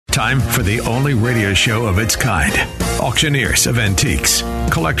time for the only radio show of its kind. Auctioneers of antiques,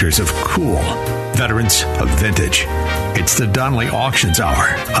 collectors of cool, veterans of vintage. It's the Donnelly Auctions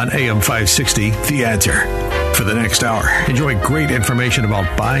Hour on AM 560, The Answer. For the next hour, enjoy great information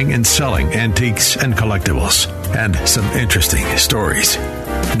about buying and selling antiques and collectibles, and some interesting stories.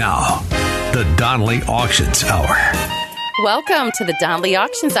 Now, the Donnelly Auctions Hour. Welcome to the Donnelly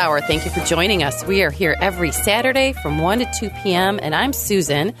Auctions Hour. Thank you for joining us. We are here every Saturday from 1 to 2 p.m., and I'm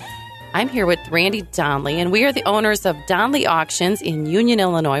Susan. I'm here with Randy Donnelly, and we are the owners of Donnelly Auctions in Union,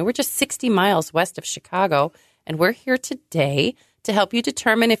 Illinois. We're just 60 miles west of Chicago, and we're here today to help you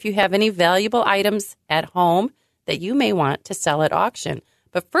determine if you have any valuable items at home that you may want to sell at auction.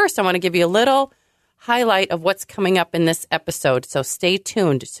 But first, I want to give you a little highlight of what's coming up in this episode, so stay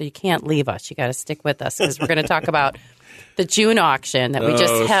tuned so you can't leave us. You got to stick with us because we're going to talk about the June auction that we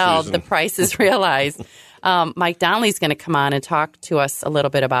just held, Susan. The Price is Realized. Mike Donnelly's going to come on and talk to us a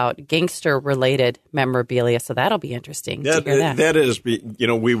little bit about Gangster-related memorabilia, so that'll be interesting to hear that. That is,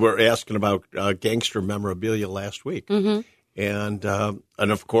 we were asking about Gangster memorabilia last week. Mm-hmm. And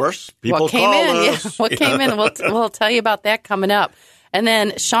of course, people called us. Yeah. What came in, we'll tell you about that coming up. And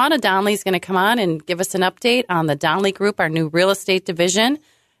then Shauna Donnelly's going to come on and give us an update on the Donnelly Group, our new real estate division.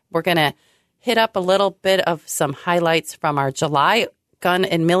 We're going to hit up a little bit of some highlights from our July gun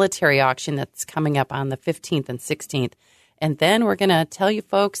and military auction that's coming up on the 15th and 16th. And then we're going to tell you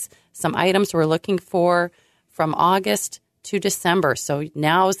folks some items we're looking for from August to December. So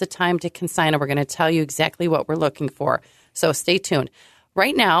now is the time to consign, and we're going to tell you exactly what we're looking for. So stay tuned.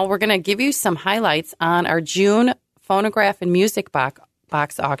 Right now, we're going to give you some highlights on our June phonograph and music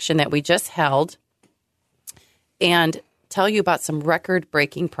box auction that we just held and tell you about some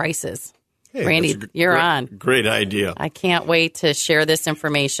record-breaking prices. Hey, Randy, you're on. Great idea. I can't wait to share this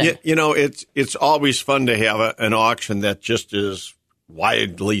information. Yeah, it's always fun to have an auction that just is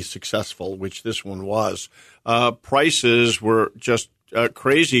widely successful, which this one was. Prices were just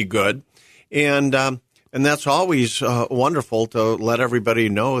crazy good, and that's always wonderful to let everybody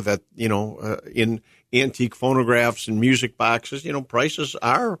know that in antique phonographs and music boxes, prices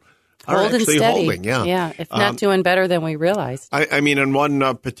are actually holding. Yeah, if not doing better than we realized. I mean, in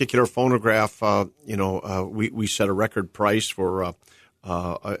one particular phonograph, we set a record price for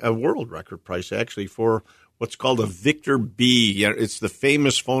a world record price, actually, for what's called a Victor B. It's the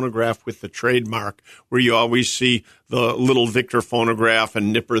famous phonograph with the trademark where you always see the little Victor phonograph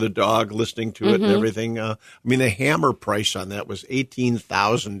and Nipper the dog listening to it and everything. The hammer price on that was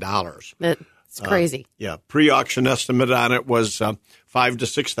 $18,000. It's crazy. Pre-auction estimate on it was $5,000 to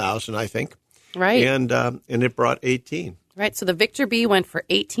 $6,000, I think. Right. And it brought 18. Right. So the Victor B went for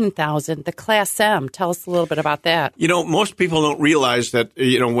 $18,000. The Class M, tell us a little bit about that. Most people don't realize that,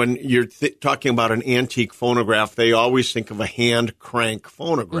 when you're talking about an antique phonograph, they always think of a hand crank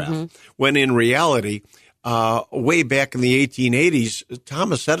phonograph. When in reality, way back in the 1880s,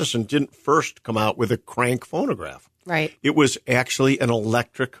 Thomas Edison didn't first come out with a crank phonograph. Right. It was actually an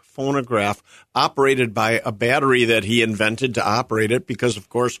electric phonograph operated by a battery that he invented to operate it because, of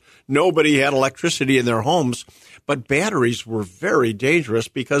course, nobody had electricity in their homes. But batteries were very dangerous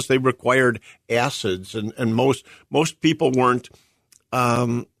because they required acids, and most people weren't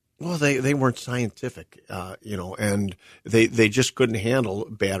they weren't scientific, and they just couldn't handle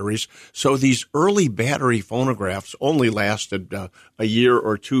batteries. So these early battery phonographs only lasted a year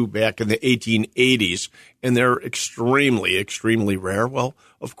or two back in the 1880s, and they're extremely, extremely rare. Well,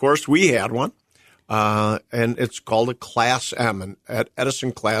 of course, we had one, and it's called a Class M, an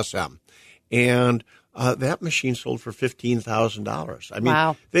Edison Class M. And that machine sold for $15,000. I mean,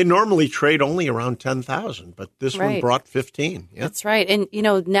 wow. They normally trade only around $10,000, but this one brought 15. Yeah. That's right. And,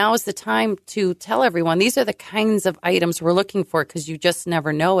 now is the time to tell everyone these are the kinds of items we're looking for because you just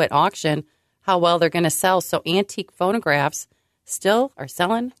never know at auction how well they're going to sell. So antique phonographs still are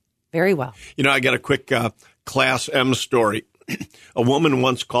selling very well. I got a quick Class M story. A woman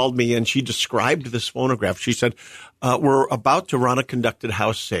once called me and she described this phonograph. She said, we're about to run a conducted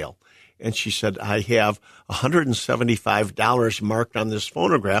house sale. And she said, I have $175 marked on this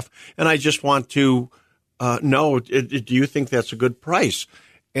phonograph, and I just want to know, do you think that's a good price?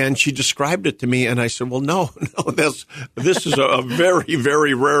 And she described it to me, and I said, well, no, this is a very,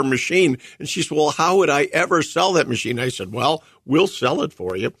 very rare machine. And she said, well, how would I ever sell that machine? I said, well, we'll sell it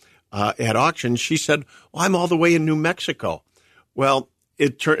for you at auction. She said, well, I'm all the way in New Mexico. Well,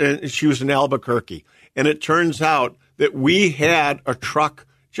 she was in Albuquerque, and it turns out that we had a truck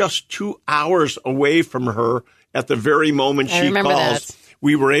just 2 hours away from her at the very moment she calls. That.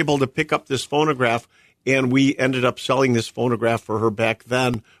 We were able to pick up this phonograph And we ended up selling this phonograph for her back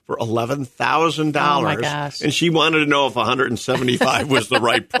then for $11,000. Oh, my gosh. And she wanted to know if $175 was the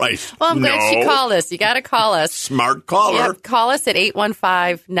right price. Well, I'm glad she called us. You got to call us. Smart caller. Yep, call us at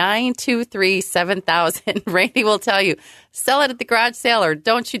 815-923-7000. Randy will tell you, sell it at the garage sale or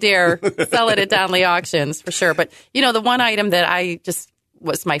don't you dare sell it at Donley Auctions for sure. But, the one item that I just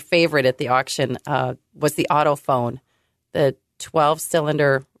was my favorite at the auction was the autophone, the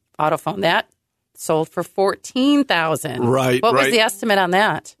 12-cylinder autophone. That sold for $14,000. Right. What was the estimate on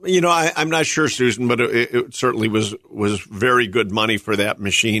that? I'm not sure, Susan, but it certainly was very good money for that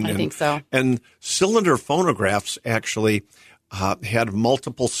machine. I think so. And cylinder phonographs actually had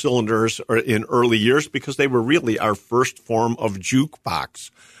multiple cylinders in early years because they were really our first form of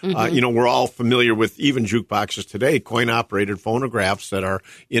jukebox. We're all familiar with even jukeboxes today, coin-operated phonographs that are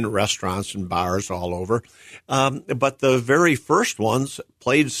in restaurants and bars all over. But the very first ones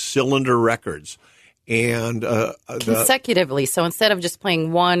played cylinder records. And consecutively. So instead of just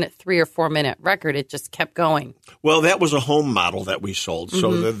playing one 3 or 4 minute record, it just kept going. Well, that was a home model that we sold.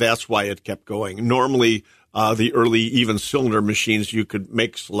 So that's why it kept going. Normally, the early even cylinder machines, you could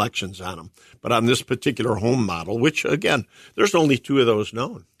make selections on them. But on this particular home model, which, again, there's only 2 of those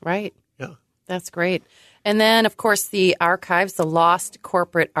known. Right. Yeah. That's great. And then, of course, the archives, the lost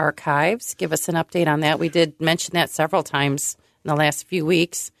corporate archives. Give us an update on that. We did mention that several times in the last few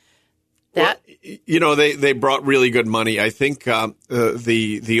weeks. They brought really good money. I think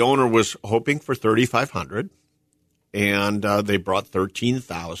the owner was hoping for $3,500, and they brought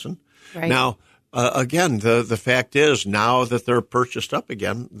 $13,000. Right. Now, again, the fact is now that they're purchased up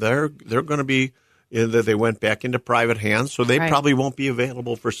again, they're going to be they went back into private hands, so they probably won't be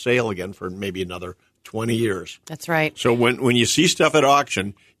available for sale again for maybe another 20 years. That's right. So when you see stuff at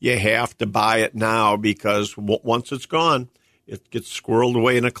auction, you have to buy it now because once it's gone, it gets squirreled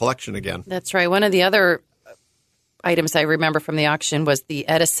away in a collection again. That's right. One of the other items I remember from the auction was the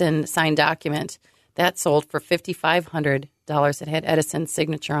Edison signed document. That sold for $5,500. It had Edison's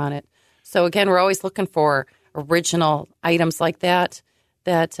signature on it. So, again, we're always looking for original items like that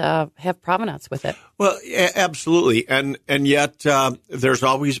have provenance with it. Well, absolutely. And yet there's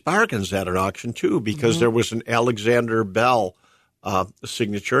always bargains at an auction, too, because there was an Alexander Bell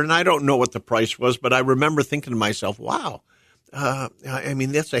signature. And I don't know what the price was, but I remember thinking to myself, wow.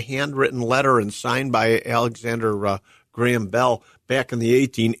 That's a handwritten letter and signed by Alexander Graham Bell back in the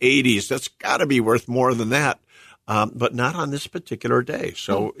 1880s. That's got to be worth more than that, but not on this particular day.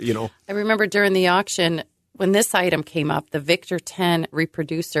 So, I remember during the auction when this item came up, the Victor 10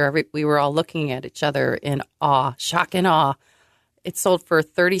 reproducer, we were all looking at each other in awe, shock and awe. It sold for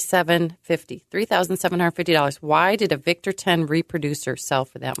 $3,750. Why did a Victor 10 reproducer sell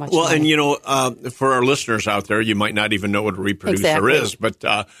for that much money? And, for our listeners out there, you might not even know what a reproducer is, but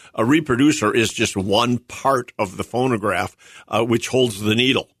a reproducer is just one part of the phonograph which holds the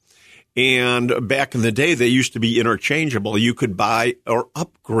needle. And back in the day, they used to be interchangeable. You could buy or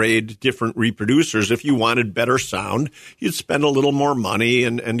upgrade different reproducers. If you wanted better sound, you'd spend a little more money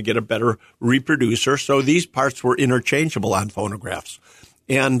and get a better reproducer. So these parts were interchangeable on phonographs.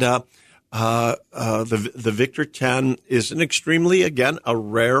 And the Victor 10 is an extremely, again, a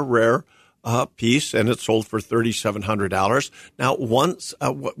rare piece, and it sold for $3,700. Now,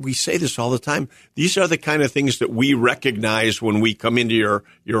 we say this all the time, these are the kind of things that we recognize when we come into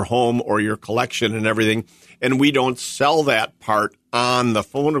your home or your collection and everything, and we don't sell that part on the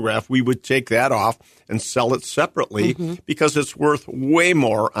phonograph. We would take that off and sell it separately because it's worth way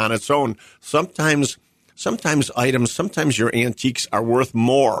more on its own. Sometimes your antiques are worth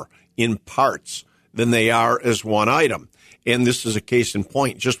more in parts than they are as one item. And this is a case in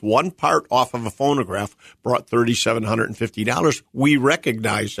point. Just one part off of a phonograph brought $3,750. We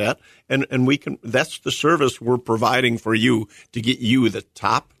recognize that, and that's the service we're providing for you to get you the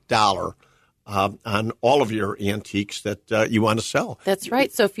top dollar on all of your antiques that you want to sell. That's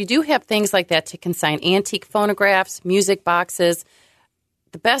right. So if you do have things like that to consign, antique phonographs, music boxes,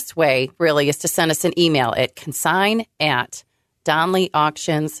 the best way really is to send us an email at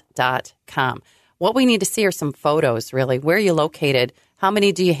consign@donleyauctions.com. What we need to see are some photos, really. Where are you located? How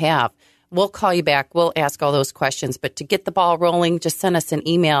many do you have? We'll call you back. We'll ask all those questions. But to get the ball rolling, just send us an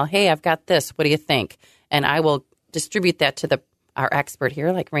email. Hey, I've got this. What do you think? And I will distribute that to our expert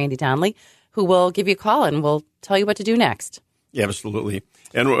here, like Randy Donley, who will give you a call and will tell you what to do next. Yeah, absolutely.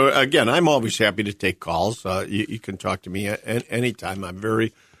 And again, I'm always happy to take calls. You can talk to me at any time. I'm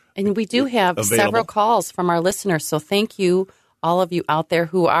very And we do have available. Several calls from our listeners. So thank you, all of you out there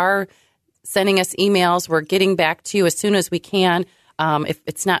who are sending us emails. We're getting back to you as soon as we can. If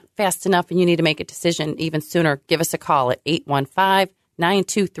it's not fast enough and you need to make a decision even sooner, give us a call at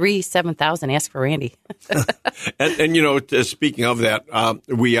 923-7000. Ask for Randy. and speaking of that,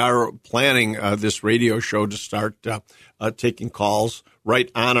 we are planning this radio show to start taking calls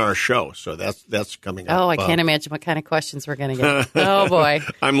right on our show. So that's coming up. Oh, I can't imagine what kind of questions we're going to get. Oh, boy.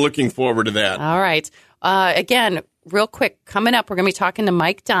 I'm looking forward to that. All right. Again, real quick, coming up, we're going to be talking to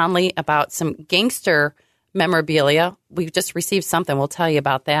Mike Donnelly about some Gangster memorabilia. We've just received something. We'll tell you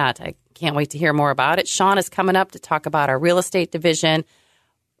about that. I can't wait to hear more about it. Sean is coming up to talk about our real estate division.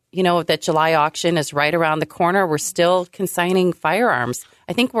 You know, that July auction is right around the corner. We're still consigning firearms.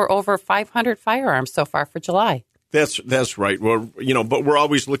 I think we're over 500 firearms so far for July. That's right. But we're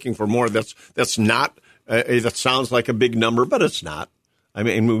always looking for more. That's not that sounds like a big number, but it's not. I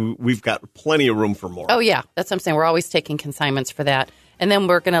mean, we've got plenty of room for more. Oh, yeah. That's what I'm saying. We're always taking consignments for that. And then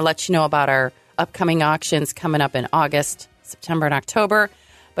we're going to let you know about our upcoming auctions coming up in August, September, and October.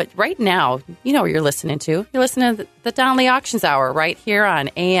 But right now, you know what you're listening to. You're listening to the Donnelly Auctions Hour right here on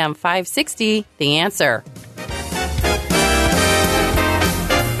AM 560, The Answer.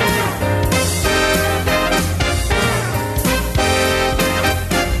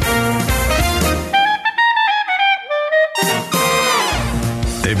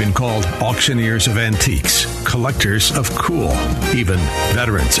 They've been called auctioneers of antiques, collectors of cool, even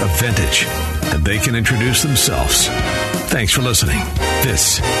veterans of vintage. And they can introduce themselves. Thanks for listening.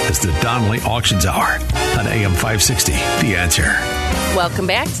 This is the Donnelly Auctions Hour on AM 560, The Answer. Welcome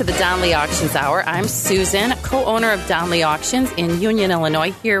back to the Donnelly Auctions Hour. I'm Susan, co-owner of Donnelly Auctions in Union,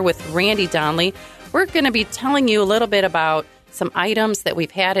 Illinois, here with Randy Donnelly. We're going to be telling you a little bit about some items that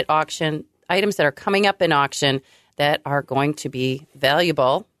we've had at auction, items that are coming up in auction that are going to be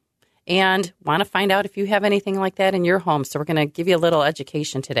valuable, and want to find out if you have anything like that in your home. So we're going to give you a little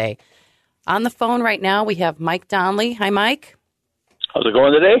education today. On the phone right now, we have Mike Donnelly. Hi, Mike. How's it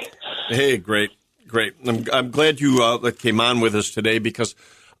going today? Hey, great. I'm glad you came on with us today because,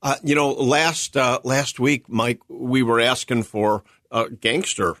 last week, Mike, we were asking for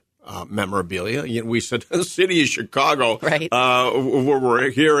Gangster memorabilia. We said the city of Chicago, right, where we're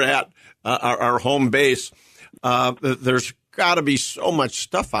here at our home base. There's got to be so much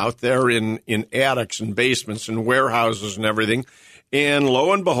stuff out there in attics and basements and warehouses and everything. And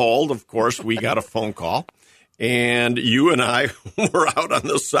lo and behold, of course, we got a phone call. And you and I were out on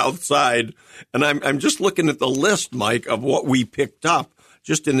the south side. And I'm just looking at the list, Mike, of what we picked up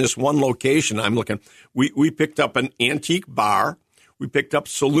just in this one location. I'm looking. We picked up an antique bar. We picked up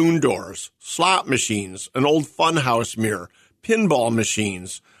saloon doors, slot machines, an old funhouse mirror, pinball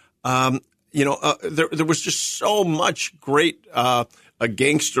machines. There was just so much great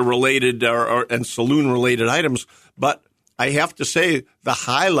gangster-related and saloon-related items. But I have to say the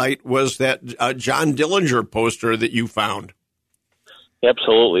highlight was that John Dillinger poster that you found.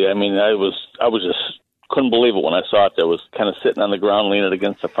 Absolutely. I mean, I was just couldn't believe it when I saw it. There was kind of sitting on the ground, leaning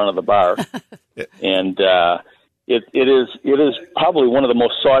against the front of the bar, and it is probably one of the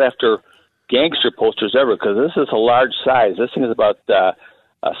most sought-after gangster posters ever because this is a large size. This thing is about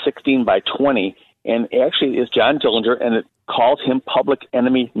 16 by 20, and actually is John Dillinger, and it calls him Public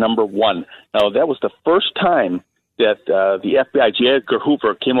Enemy number 1. Now, that was the first time that the FBI, J. Edgar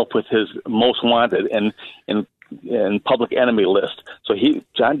Hoover, came up with his most wanted and Public Enemy list. So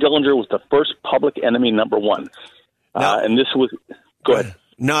John Dillinger was the first Public Enemy number 1. And this was – go ahead.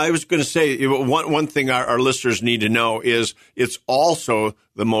 No, I was going to say one thing our listeners need to know is it's also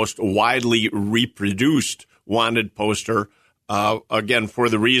the most widely reproduced wanted poster. Again, for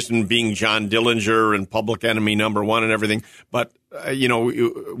the reason being John Dillinger and Public Enemy number 1 and everything. But,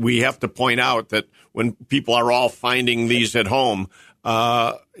 we have to point out that when people are all finding these at home,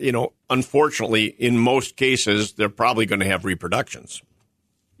 unfortunately, in most cases, they're probably going to have reproductions.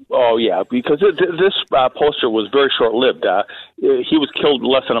 Oh, yeah, because this poster was very short-lived. He was killed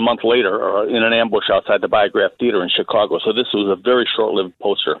less than a month later in an ambush outside the Biograph Theater in Chicago. So this was a very short-lived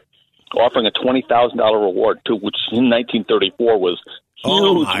poster, offering a $20,000 reward, too, which in 1934 was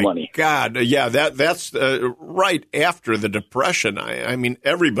huge money. God, yeah, that's right after the Depression. I mean,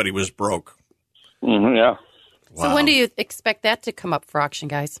 everybody was broke. Mm-hmm, yeah. Wow. So when do you expect that to come up for auction,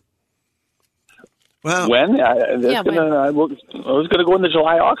 guys? Well, when? I was going to go in the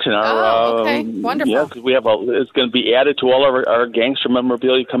July auction. Okay, wonderful. Yeah, because it's going to be added to all of our gangster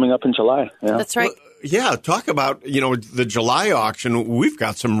memorabilia coming up in July. Yeah. That's right. Well, talk about, the July auction. We've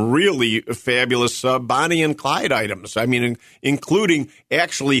got some really fabulous Bonnie and Clyde items. I mean, including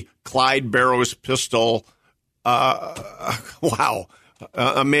actually Clyde Barrow's pistol. Wow.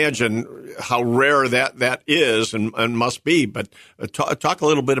 Imagine how rare that is and must be. But talk a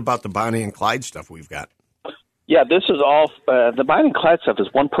little bit about the Bonnie and Clyde stuff we've got. Yeah, this is all the Bonnie and Clyde stuff is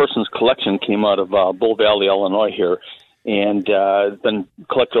one person's collection. Came out of Bull Valley, Illinois here, and it's been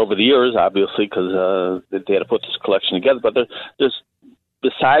collected over the years, obviously, because they had to put this collection together. But there's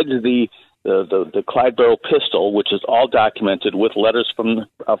besides the Clyde Barrow pistol, which is all documented with letters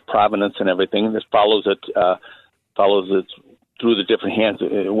of Provenance and everything. This follows it through the different hands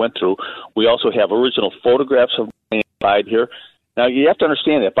it went through. We also have original photographs of Bonnie and Clyde here. Now, you have to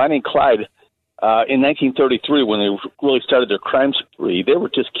understand that Bonnie and Clyde, in 1933, when they really started their crime spree, they were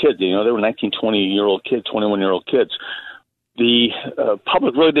just kids. They were 19, 20-year-old kids, 21-year-old kids. The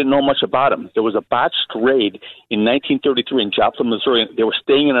public really didn't know much about them. There was a botched raid in 1933 in Joplin, Missouri. They were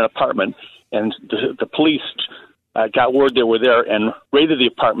staying in an apartment, and the police got word they were there and raided the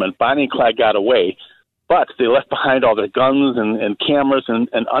apartment. Bonnie and Clyde got away, but they left behind all their guns and cameras and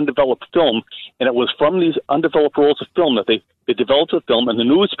undeveloped film, and it was from these undeveloped rolls of film that they developed a film, and the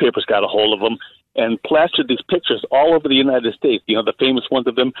newspapers got a hold of them and plastered these pictures all over the United States. The famous ones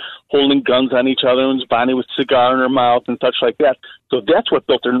of them holding guns on each other, and Bonnie with a cigar in her mouth and such like that. So that's what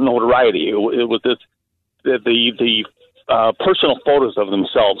built their notoriety. It was the personal photos of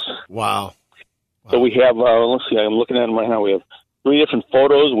themselves. Wow. So we have, let's see, I'm looking at them right now. We have 3 different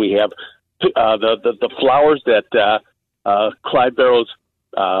photos. We have the flowers that Clyde Barrow's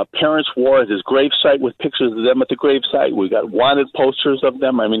parents wore at his gravesite with pictures of them at the gravesite. We got wanted posters of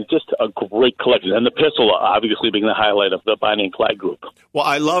them. I mean, just a great collection. And the pistol, obviously, being the highlight of the Bonnie and Clyde group. Well,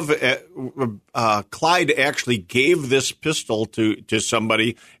 I love Clyde actually gave this pistol to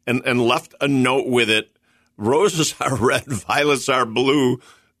somebody and left a note with it. Roses are red, violets are blue.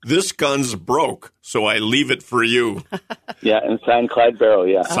 This gun's broke, so I leave it for you. Yeah, and signed Clyde Barrow,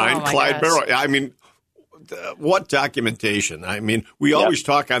 yeah. Signed Clyde Barrow. I mean, what documentation? I mean, we always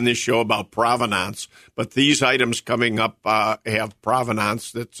talk on this show about provenance, but these items coming up have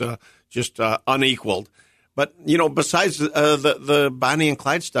provenance that's just unequaled. But, besides the Bonnie and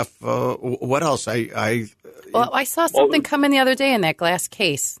Clyde stuff, what else? I saw something come in the other day in that glass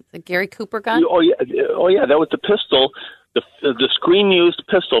case, the Gary Cooper gun. Oh, yeah, that was the pistol. The screen-used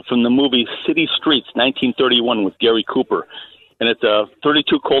pistol from the movie City Streets, 1931, with Gary Cooper. And it's a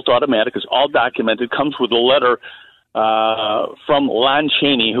 .32 Colt automatic. It's all documented. Comes with a letter from Lon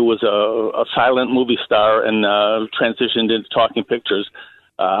Chaney, who was a silent movie star and transitioned into talking pictures.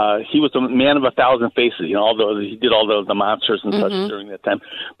 He was a man of 1,000 faces. Although he did all the monsters and such during that time.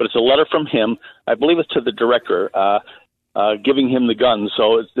 But it's a letter from him. I believe it's to the director. Giving him the gun.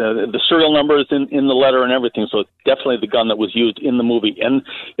 So it's, the serial number is in the letter and everything. So it's definitely the gun that was used in the movie. And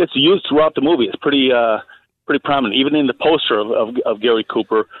it's used throughout the movie. It's pretty prominent. Even in the poster of Gary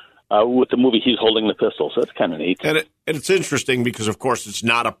Cooper with the movie, he's holding the pistol. So that's kind of neat. And it's interesting because, of course, it's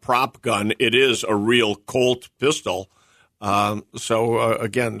not a prop gun. It is a real Colt pistol.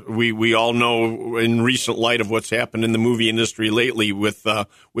 Again, we all know in recent light of what's happened in the movie industry lately with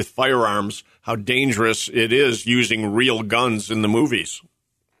firearms, how dangerous it is using real guns in the movies.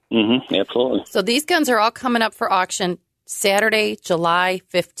 Mm-hmm, absolutely. So these guns are all coming up for auction Saturday, July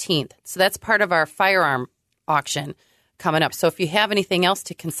 15th. So that's part of our firearm auction coming up. So if you have anything else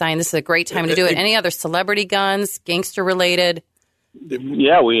to consign, this is a great time to do it. Any other celebrity guns, gangster related?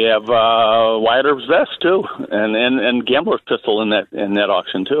 Yeah, we have Wyatt Earp's vest too, and Gambler's pistol in that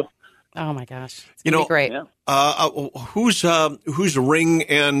auction too. Oh my gosh, it's gonna be great. Yeah. Whose ring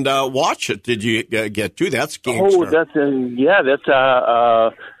and watch it did you get to? That's Gangster. Oh, that's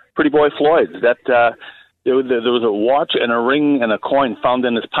Pretty Boy Floyd's. That there was a watch and a ring and a coin found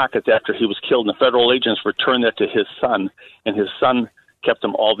in his pockets after he was killed, and the federal agents returned that to his son, and his son kept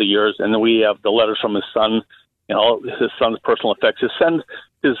them all the years. And then we have the letters from his son. His son's personal effects. His son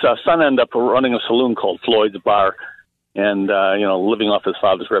ended up running a saloon called Floyd's Bar, and living off his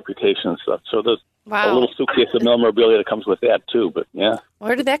father's reputation and stuff. So there's a little suitcase of memorabilia that comes with that too. But yeah,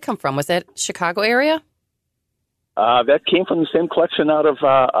 where did that come from? Was that Chicago area? That came from the same collection out of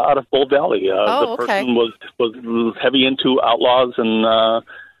Bull Valley. The person was heavy into outlaws and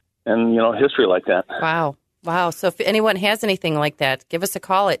history like that. Wow. So if anyone has anything like that, give us a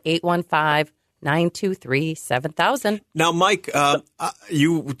call at 815-923-7000. Now, Mike,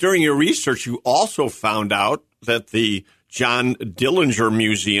 you during your research, you also found out that the John Dillinger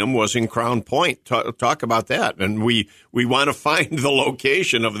Museum was in Crown Point. Talk about that, and we want to find the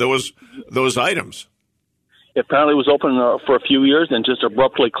location of those items. It apparently was open for a few years and just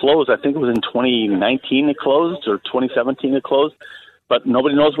abruptly closed. I think it was in 2019 it closed, or 2017 it closed. But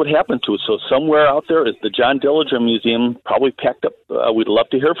nobody knows what happened to it. So somewhere out there is the John Dillinger Museum, probably packed up. We'd love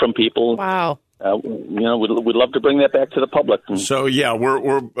to hear from people. Wow. We'd love to bring that back to the public. So, yeah,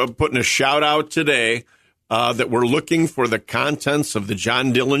 we're putting a shout out today that we're looking for the contents of the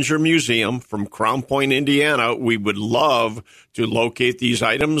John Dillinger Museum from Crown Point, Indiana. We would love to locate these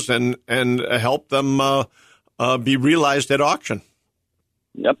items and help them be realized at auction.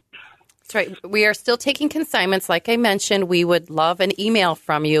 Yep. That's right. We are still taking consignments. Like I mentioned, we would love an email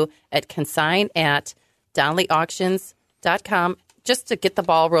from you at consign@DonleyAuctions.com just to get the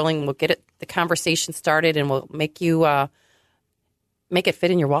ball rolling. We'll get the conversation started, and we'll make you make it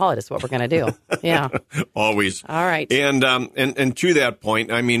fit in your wallet is what we're going to do. Yeah. Always. All right. And to that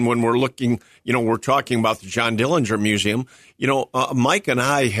point, I mean, when we're looking, we're talking about the John Dillinger Museum, Mike and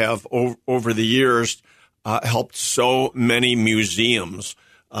I have over the years helped so many museums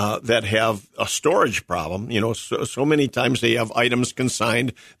that have a storage problem. So many times they have items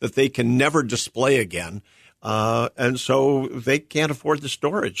consigned that they can never display again. And so they can't afford the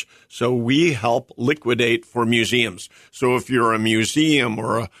storage. So we help liquidate for museums. So if you're a museum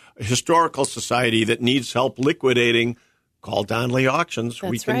or a historical society that needs help liquidating, call Donley Auctions. That's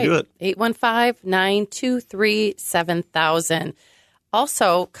we can right. do it. 815-923-7000.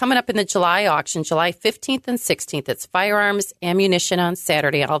 Also, coming up in the July auction, July 15th and 16th, it's firearms, ammunition on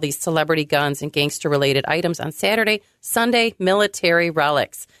Saturday, all these celebrity guns and gangster-related items on Saturday. Sunday, military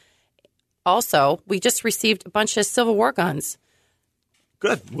relics. Also, we just received a bunch of Civil War guns.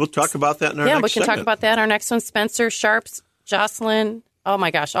 Good. We'll talk about that in our next segment. Yeah, we can talk about that in our next one. Spencer, Sharps, Jocelyn. Oh,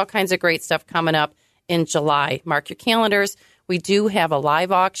 my gosh, all kinds of great stuff coming up in July. Mark your calendars. We do have a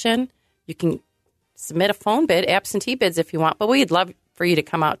live auction. You can submit a phone bid, absentee bids if you want, but we'd love for you to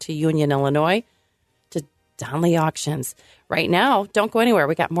come out to Union, Illinois, to Donley Auctions. Right now, don't go anywhere.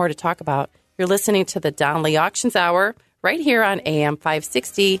 We got more to talk about. You're listening to the Donley Auctions Hour right here on AM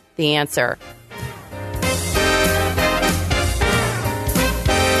 560, The Answer.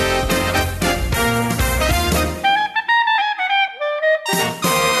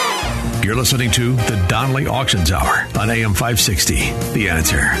 You're listening to the Donley Auctions Hour on AM 560, The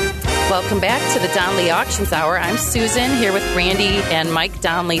Answer. Welcome back to the Donley Auctions Hour. I'm Susan here with Randy and Mike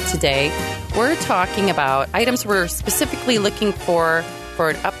Donley today. We're talking about items we're specifically looking for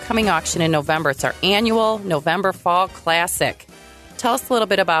an upcoming auction in November. It's our annual November Fall Classic. Tell us a little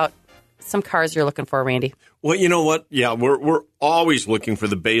bit about some cars you're looking for, Randy. Well, you know what? Yeah, we're always looking for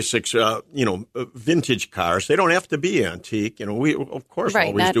the basics, vintage cars. They don't have to be antique. We, of course,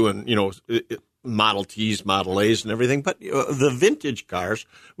 always doing, Model Ts, Model As and everything. But the vintage cars,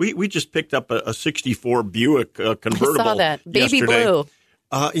 we just picked up a 64 Buick convertible I saw that. Baby yesterday. blue.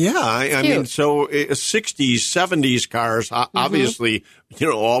 I mean, so 60s, 70s cars, obviously,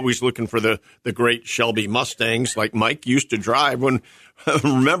 always looking for the great Shelby Mustangs like Mike used to drive.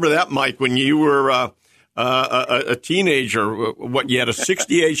 Remember that, Mike, when you were a teenager, you had a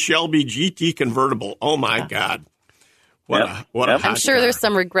 68 Shelby GT convertible. Oh, my God. What a hot I'm sure car. there's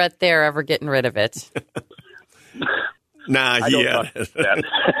some regret there ever getting rid of it. Nah, yeah.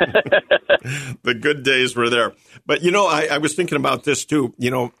 The good days were there. But, I was thinking about this, too.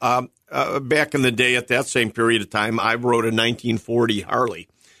 Back in the day at that same period of time, I rode a 1940 Harley.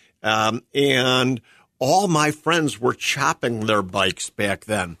 And all my friends were chopping their bikes back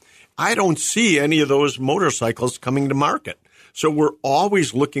then. I don't see any of those motorcycles coming to market. So we're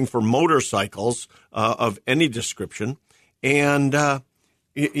always looking for motorcycles of any description. And,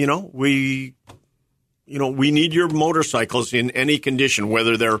 we need your motorcycles in any condition,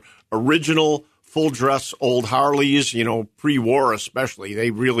 whether they're original, full-dress old Harleys, pre-war especially. They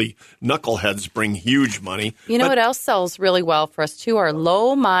really, knuckleheads bring huge money. What else sells really well for us, too, are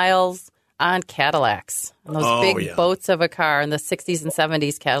low miles on Cadillacs. And those big boats of a car in the 60s and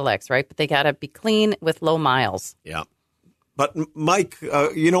 70s Cadillacs, right? But they got to be clean with low miles. Yeah. But, Mike,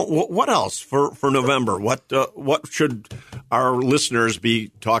 what else for November? What should our listeners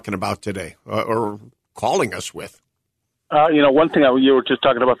be talking about today or calling us with? One thing you were just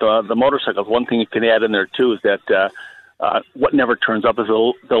talking about the motorcycles. One thing you can add in there too is that what never turns up is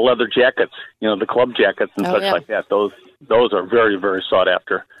the leather jackets. The club jackets and like that. Those are very, very sought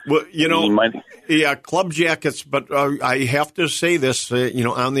after. Well, club jackets. But I have to say this,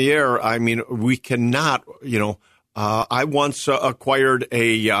 on the air. I mean, we cannot. I once acquired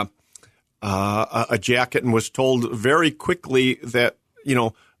a jacket and was told very quickly that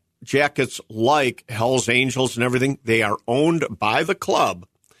jackets like Hell's Angels and everything, they are owned by the club.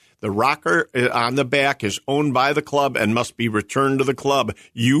 The rocker on the back is owned by the club and must be returned to the club.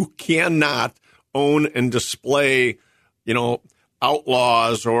 You cannot own and display,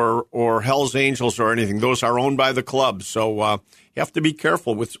 Outlaws or Hell's Angels or anything. Those are owned by the club. So you have to be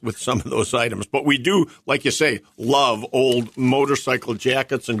careful with some of those items. But we do, like you say, love old motorcycle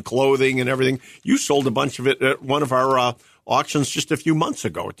jackets and clothing and everything. You sold a bunch of it at one of our auctions just a few months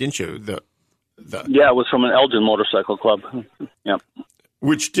ago, didn't you? Yeah, it was from an Elgin Motorcycle Club. Yeah,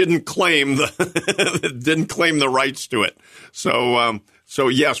 which didn't claim the rights to it. So So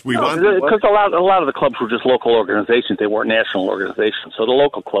yes, we want because a lot of the clubs were just local organizations; they weren't national organizations. So the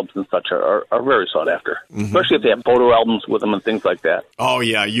local clubs and such are very sought after, especially if they have photo albums with them and things like that. Oh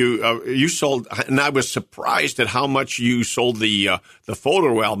yeah, you sold, and I was surprised at how much you sold the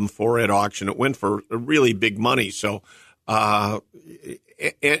photo album for at auction. It went for really big money. So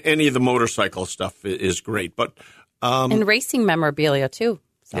any of the motorcycle stuff is great, but and racing memorabilia too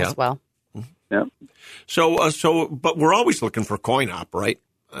sells well. Yeah. So, but we're always looking for coin op, right?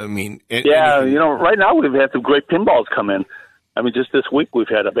 I mean, right now we've had some great pinballs come in. I mean, just this week we've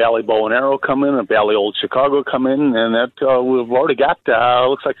had a Valley Bow and Arrow come in, a Valley Old Chicago come in, and that we've already got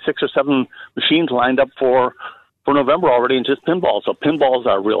looks like 6 or 7 machines lined up for November already, in just pinballs. So pinballs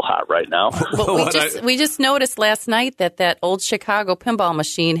are real hot right now. Well, we just noticed last night that Old Chicago pinball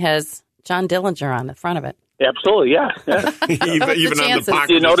machine has John Dillinger on the front of it. Absolutely, yeah. even on the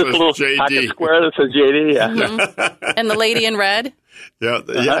pocket, you notice a little JD. pocket square that says JD, yeah. Mm-hmm. And the lady in red.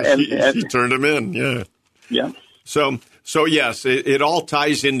 She turned him in, yeah. So yes, it all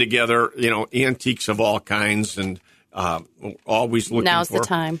ties in together. Antiques of all kinds, and always looking. Now's the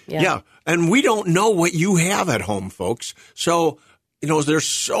time. Yeah, and we don't know what you have at home, folks. So there's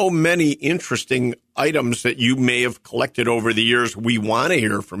so many interesting items that you may have collected over the years. We want to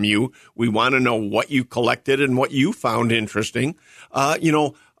hear from you. We want to know what you collected and what you found interesting.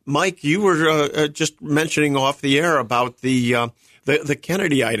 Mike, you were just mentioning off the air about the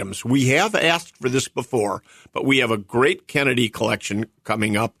Kennedy items. We have asked for this before, but we have a great Kennedy collection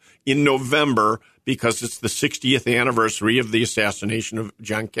coming up in November because it's the 60th anniversary of the assassination of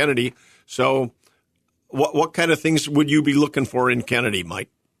John Kennedy. So what kind of things would you be looking for in Kennedy, Mike?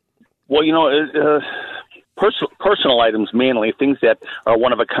 Well, personal items mainly, things that are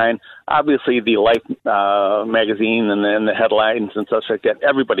one of a kind. Obviously, the Life magazine and the headlines and such like that,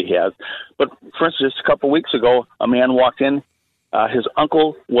 everybody has. But for instance, just a couple of weeks ago, a man walked in. His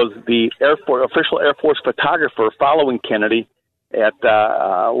uncle was the official Air Force photographer following Kennedy at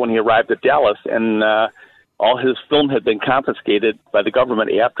when he arrived at Dallas, and all his film had been confiscated by the government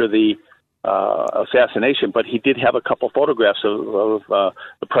after the assassination, but he did have a couple photographs of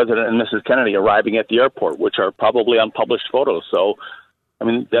the President and Mrs. Kennedy arriving at the airport, which are probably unpublished photos. So, I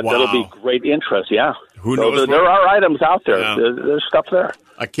mean, that'll be great interest, yeah. Who knows? There are items out there. Yeah. There's stuff there.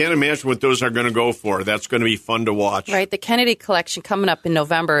 I can't imagine what those are going to go for. That's going to be fun to watch. Right, the Kennedy collection coming up in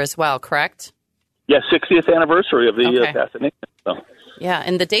November as well, correct? Yeah, 60th anniversary of the assassination. So. Yeah,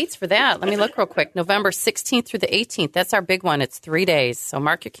 and the dates for that, let me look real quick. November 16th through the 18th. That's our big one. It's 3 days. So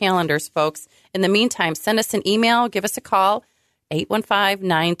mark your calendars, folks. In the meantime, send us an email. Give us a call,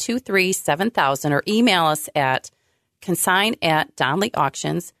 815-923-7000, or email us at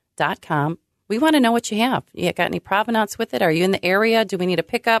consign@DonleyAuctions.com. We want to know what you have. You got any provenance with it? Are you in the area? Do we need a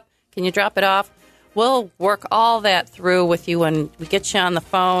pickup? Can you drop it off? We'll work all that through with you when we get you on the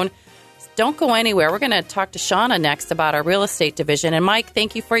phone. Don't go anywhere. We're going to talk to Shauna next about our real estate division. And Mike,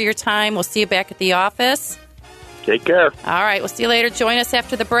 thank you for your time. We'll see you back at the office. Take care. All right. We'll see you later. Join us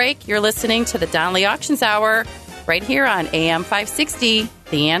after the break. You're listening to the Donnelly Auctions Hour right here on AM 560,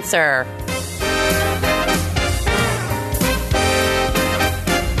 The Answer.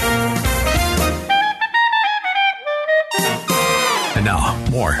 And now,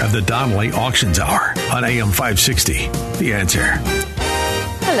 more of the Donnelly Auctions Hour on AM 560, The Answer.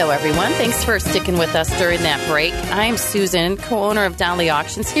 Hello, everyone. Thanks for sticking with us during that break. I'm Susan, co-owner of Donnelly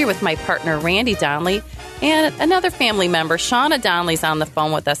Auctions, here with my partner, Randy Donnelly, and another family member, Shauna Donnelly's on the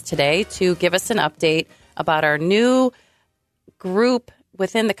phone with us today to give us an update about our new group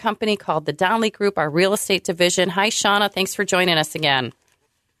within the company called the Donnelly Group, our real estate division. Hi, Shauna. Thanks for joining us again.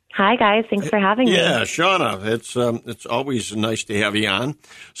 Hi, guys. Thanks for having me. Yeah, Shauna, it's always nice to have you on.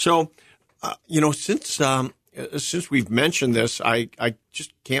 So, since we've mentioned this, I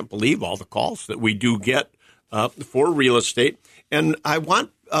just can't believe all the calls that we do get for real estate. And I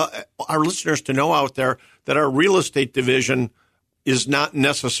want our listeners to know out there that our real estate division is not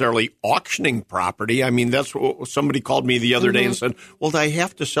necessarily auctioning property. I mean, that's what somebody called me the other day and said, well, I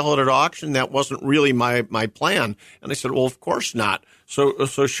have to sell it at auction. That wasn't really my plan. And I said, well, of course not. So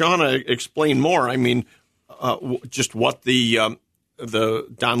Shauna, explain more. I mean, just what the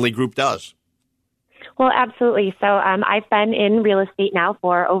Donnelly Group does. Well, absolutely. So I've been in real estate now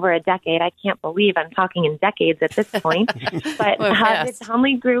for over a decade. I can't believe I'm talking in decades at this point. But the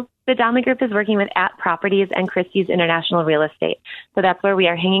Donnelly Group is working with At Properties and Christie's International Real Estate. So that's where we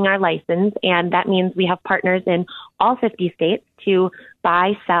are hanging our license, and that means we have partners in all 50 states to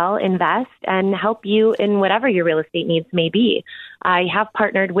buy, sell, invest, and help you in whatever your real estate needs may be. I have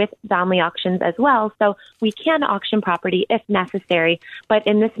partnered with Donnelly Auctions as well, so we can auction property if necessary. But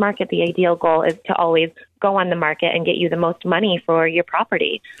in this market, the ideal goal is to always go on the market and get you the most money for your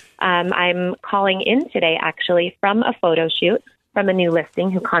property. I'm calling in today, actually, from a photo shoot from a new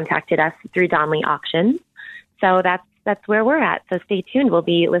listing who contacted us through Donnelly Auctions. So that's where we're at. So stay tuned. We'll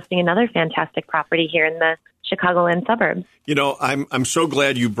be listing another fantastic property here in the Chicagoland suburbs. You know, I'm so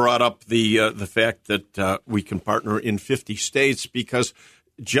glad you brought up the fact that we can partner in 50 states, because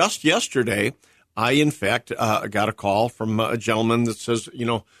just yesterday, I, in fact, got a call from a gentleman that says, you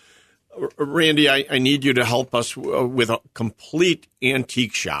know, Randy, I need you to help us with a complete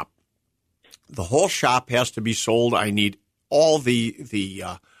antique shop. The whole shop has to be sold. I need all the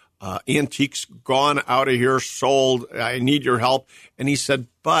antiques gone out of here, sold. I need your help. And he said,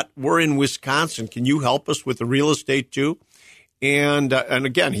 but we're in Wisconsin. Can you help us with the real estate too? And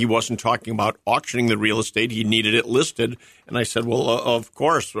again, he wasn't talking about auctioning the real estate. He needed it listed. And I said, well, of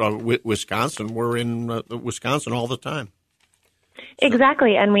course, Wisconsin. We're in Wisconsin all the time.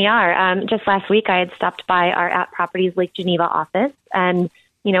 Exactly, and we are. Just last week, I had stopped by our At Properties Lake Geneva office and,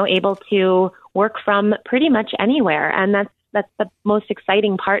 you know, able to work from pretty much anywhere. And that's the most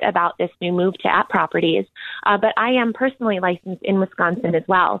exciting part about this new move to At Properties. But I am personally licensed in Wisconsin as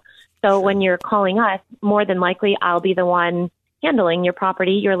well. So when you're calling us, more than likely I'll be the one handling your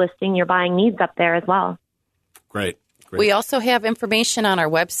property, your listing, your buying needs up there as well. Great. We also have information on our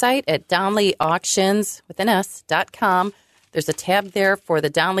website at DonnellyAuctions.com. There's a tab there for the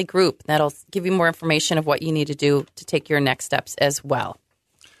Donnelly Group. That'll give you more information of what you need to do to take your next steps as well.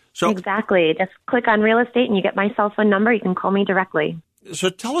 So, exactly. Just click on real estate and you get my cell phone number. You can call me directly. So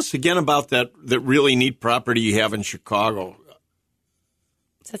tell us again about that really neat property you have in Chicago.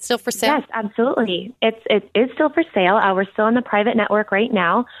 Is that still for sale? Yes, absolutely. It is still for sale. We're still in the private network right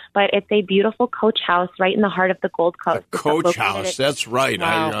now, but it's a beautiful coach house right in the heart of the Gold Coast. A coach house, that's right.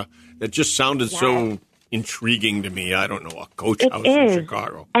 Wow. That just sounded so intriguing to me. I don't know, a coach house in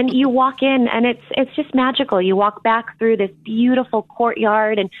Chicago. And you walk in and it's just magical. You walk back through this beautiful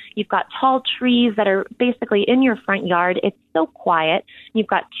courtyard and you've got tall trees that are basically in your front yard. It's so quiet. You've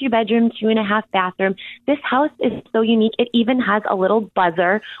got 2 bedroom, 2.5 bathroom. This house is so unique. It even has a little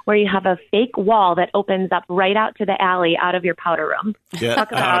buzzer where you have a fake wall that opens up right out to the alley out of your powder room. Get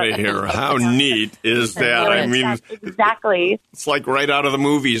out of here. How neat is that? I mean, exactly. It's like right out of the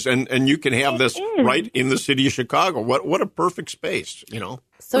movies, and you can have this right in the city of Chicago. What a perfect space, you know.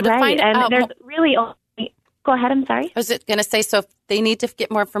 So to find out, there's really only. Go ahead. I'm sorry. I was going to say, so if they need to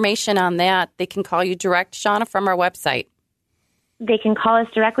get more information on that, they can call you direct, Shauna, from our website. They can call us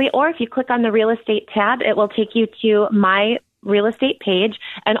directly, or if you click on the real estate tab, it will take you to my real estate page,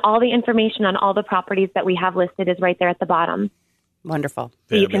 and all the information on all the properties that we have listed is right there at the bottom. Wonderful.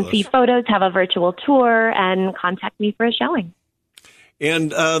 So you can see photos, have a virtual tour, and contact me for a showing. And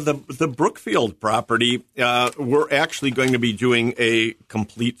the Brookfield property, we're actually going to be doing a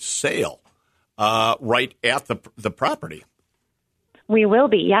complete sale right at the property. We will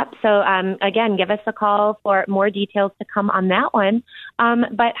be, yep. So, again, give us a call for more details to come on that one.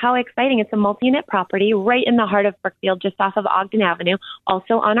 But how exciting. It's a multi-unit property right in the heart of Brookfield, just off of Ogden Avenue,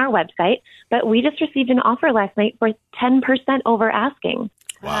 also on our website. But we just received an offer last night for 10% over asking.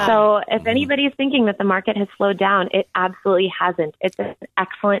 Wow. So if anybody's thinking that the market has slowed down, it absolutely hasn't. It's an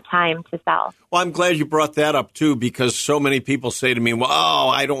excellent time to sell. Well, I'm glad you brought that up, too, because so many people say to me,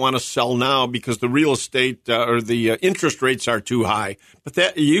 well, I don't want to sell now because the real estate or the interest rates are too high. But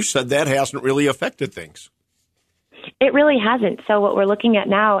that you said that hasn't really affected things. It really hasn't. So what we're looking at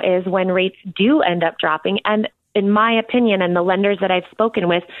now is when rates do end up dropping, and in my opinion and the lenders that I've spoken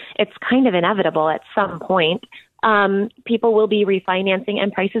with, it's kind of inevitable at some point. People will be refinancing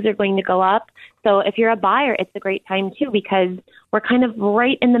and prices are going to go up. So if you're a buyer, it's a great time too, because we're kind of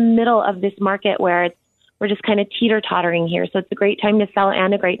right in the middle of this market where we're just kind of teeter-tottering here. So it's a great time to sell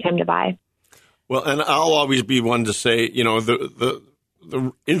and a great time to buy. Well, and I'll always be one to say, you know, the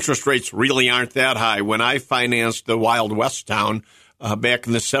interest rates really aren't that high. When I financed the Wild West town back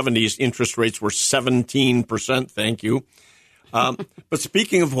in the 70s, interest rates were 17%. Thank you. But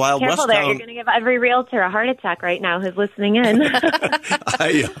speaking of Wild West Careful there. town, You're going to give every realtor a heart attack right now who's listening in.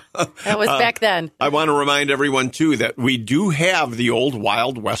 That was back then. I want to remind everyone, too, that we do have the old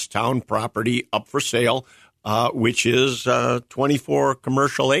Wild West town property up for sale, which is 24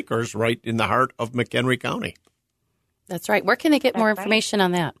 commercial acres right in the heart of McHenry County. That's right. Where can they get more information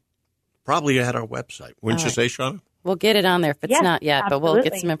on that? Probably at our website. Wouldn't you say, Shauna? We'll get it on there if it's not yet, absolutely. but we'll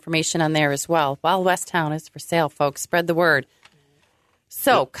get some information on there as well. Wild West Town is for sale, folks. Spread the word.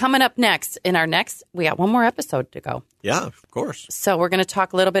 So coming up next, we got one more episode to go. Yeah, of course. So we're going to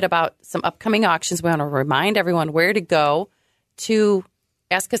talk a little bit about some upcoming auctions. We want to remind everyone where to go to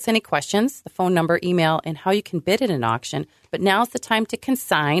ask us any questions, the phone number, email, and how you can bid at an auction. But now's the time to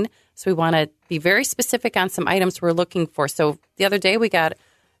consign. So we want to be very specific on some items we're looking for. So the other day we got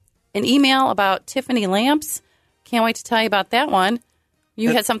an email about Tiffany lamps. Can't wait to tell you about that one.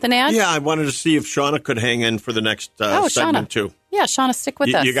 You had something to add? Yeah, I wanted to see if Shauna could hang in for the next segment, Shauna. too. Yeah, Shauna, stick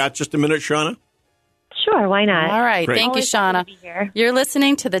with us. You got just a minute, Shauna? Sure, why not? All right. Great. Thank you, Shauna. You're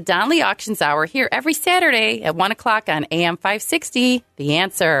listening to the Donley Auctions Hour here every Saturday at 1 o'clock on AM 560, The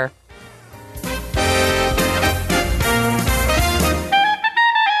Answer.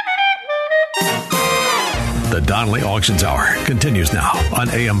 The Donley Auctions Hour continues now on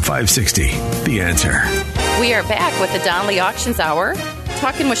AM 560, The Answer. We are back with the Donley Auctions Hour,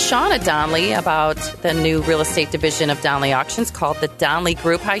 talking with Shauna Donley about the new real estate division of Donley Auctions called the Donley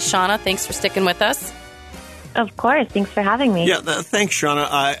Group. Hi, Shauna. Thanks for sticking with us. Of course. Thanks for having me. Yeah, thanks, Shauna.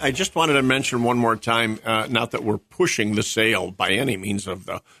 I just wanted to mention one more time, not that we're pushing the sale by any means of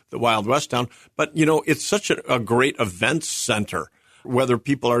the Wild West town, but, it's such a great events center, whether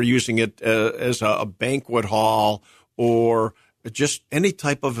people are using it as a banquet hall or just any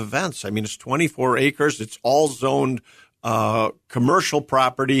type of events. I mean, it's 24 acres. It's all zoned commercial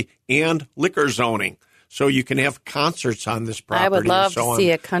property and liquor zoning. So you can have concerts on this property. I would love to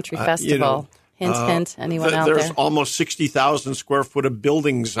see a country festival. Hint, hint. Anyone out there's there? almost 60,000 square foot of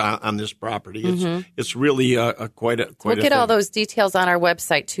buildings on this property. It's really quite a We'll get thing. all those details on our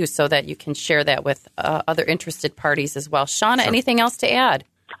website, too, so that you can share that with other interested parties as well. Shauna, anything else to add?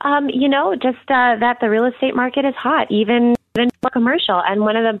 Just that the real estate market is hot, even for commercial. And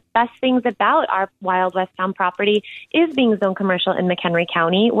one of the best things about our Wild West Town property is being zoned commercial in McHenry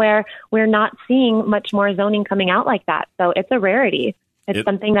County, where we're not seeing much more zoning coming out like that. So it's a rarity. It's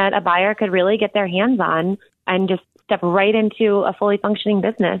something that a buyer could really get their hands on and just step right into a fully functioning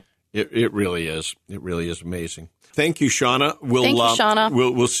business. It really is. It really is amazing. Thank you, Shauna. Thank you, Shauna.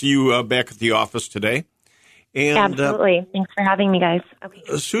 We'll see you back at the office today. And, absolutely. Thanks for having me, guys.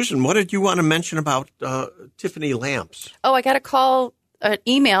 Okay. Susan, what did you want to mention about Tiffany lamps? Oh, I got an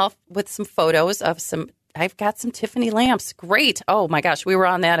email with some photos of I've got some Tiffany lamps. Great. Oh, my gosh. We were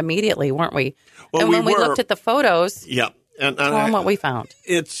on that immediately, weren't we? Well, and when we looked at the photos, yeah. And tell them what we found.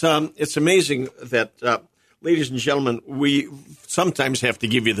 It's amazing that, ladies and gentlemen, we sometimes have to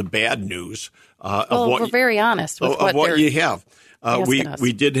give you the bad news of what we're very honest with what you have. us.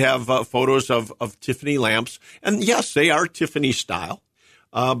 We did have photos of Tiffany lamps, and yes, they are Tiffany style,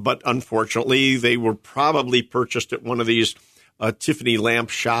 but unfortunately, they were probably purchased at one of these Tiffany lamp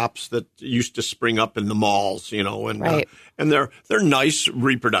shops that used to spring up in the malls, and right. And they're nice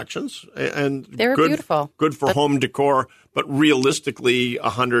reproductions, and they're beautiful, good for home decor. But realistically,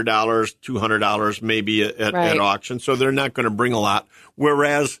 $100, $200 maybe at auction, so they're not going to bring a lot.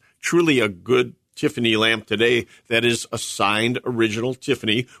 Whereas truly a good Tiffany lamp today that is a signed original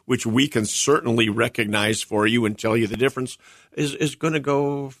Tiffany, which we can certainly recognize for you and tell you the difference, is going to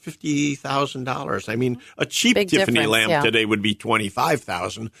go $50,000. I mean, a cheap Big Tiffany lamp difference, today would be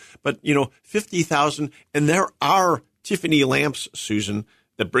 $25,000, but $50,000, and there are Tiffany lamps, Susan,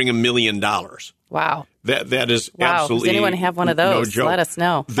 that bring $1 million. Wow. That is wow. absolutely Does anyone have one of those? No joke. Let us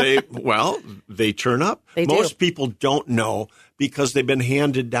know. They turn up. Most people don't know because they've been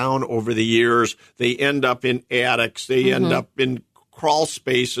handed down over the years. They end up in attics. They end up in crawl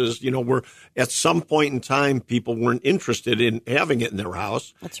spaces, where at some point in time people weren't interested in having it in their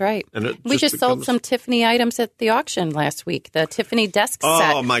house. That's right. And we just sold some Tiffany items at the auction last week, the Tiffany desk set.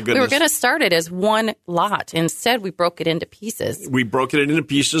 Oh, my goodness. We were going to start it as one lot. Instead, we broke it into pieces. We broke it into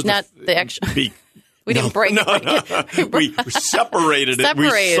pieces. Not the actual... We didn't break it. We separated it.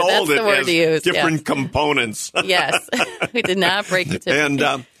 We sold it as different components. Yes. We did not break the Tiffany.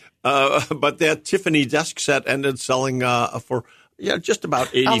 And, but that Tiffany desk set ended selling for just about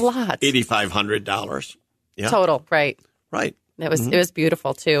 $8,500. Yeah. Total, right. Right. It was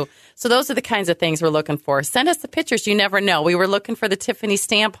beautiful, too. So those are the kinds of things we're looking for. Send us the pictures. You never know. We were looking for the Tiffany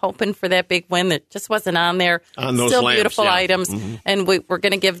stamp, hoping for that big win that just wasn't on there. On those Still lamps, beautiful items. And we're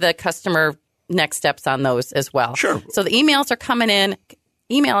going to give the customer next steps on those as well. Sure. So the emails are coming in.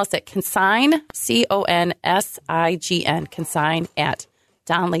 Email us at consign, consign, consign at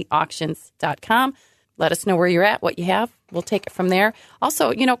donleyauctions.com. Let us know where you're at, what you have. We'll take it from there.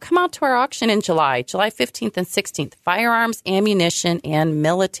 Also, come out to our auction in July 15th and 16th, firearms, ammunition, and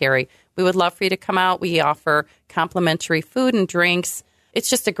military. We would love for you to come out. We offer complimentary food and drinks. It's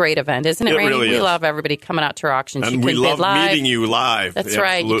just a great event, isn't it, Randy? Really we is. love everybody coming out to our auctions. And we love meeting you live. That's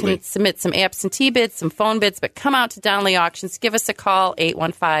right. You can submit some absentee bids, some phone bids, but come out to Donley Auctions. Give us a call,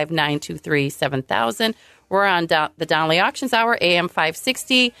 815-923-7000. We're on the Donley Auctions Hour, AM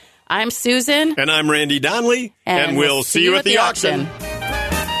 560. I'm Susan. And I'm Randy Donnelly. And we'll see you at the auction.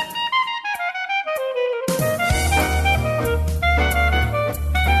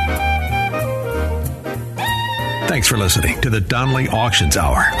 Thanks for listening to the Donnelly Auctions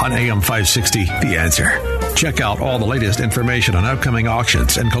Hour on AM 560, The Answer. Check out all the latest information on upcoming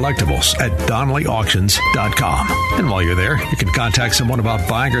auctions and collectibles at DonnellyAuctions.com. And while you're there, you can contact someone about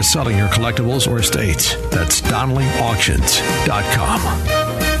buying or selling your collectibles or estates. That's DonnellyAuctions.com.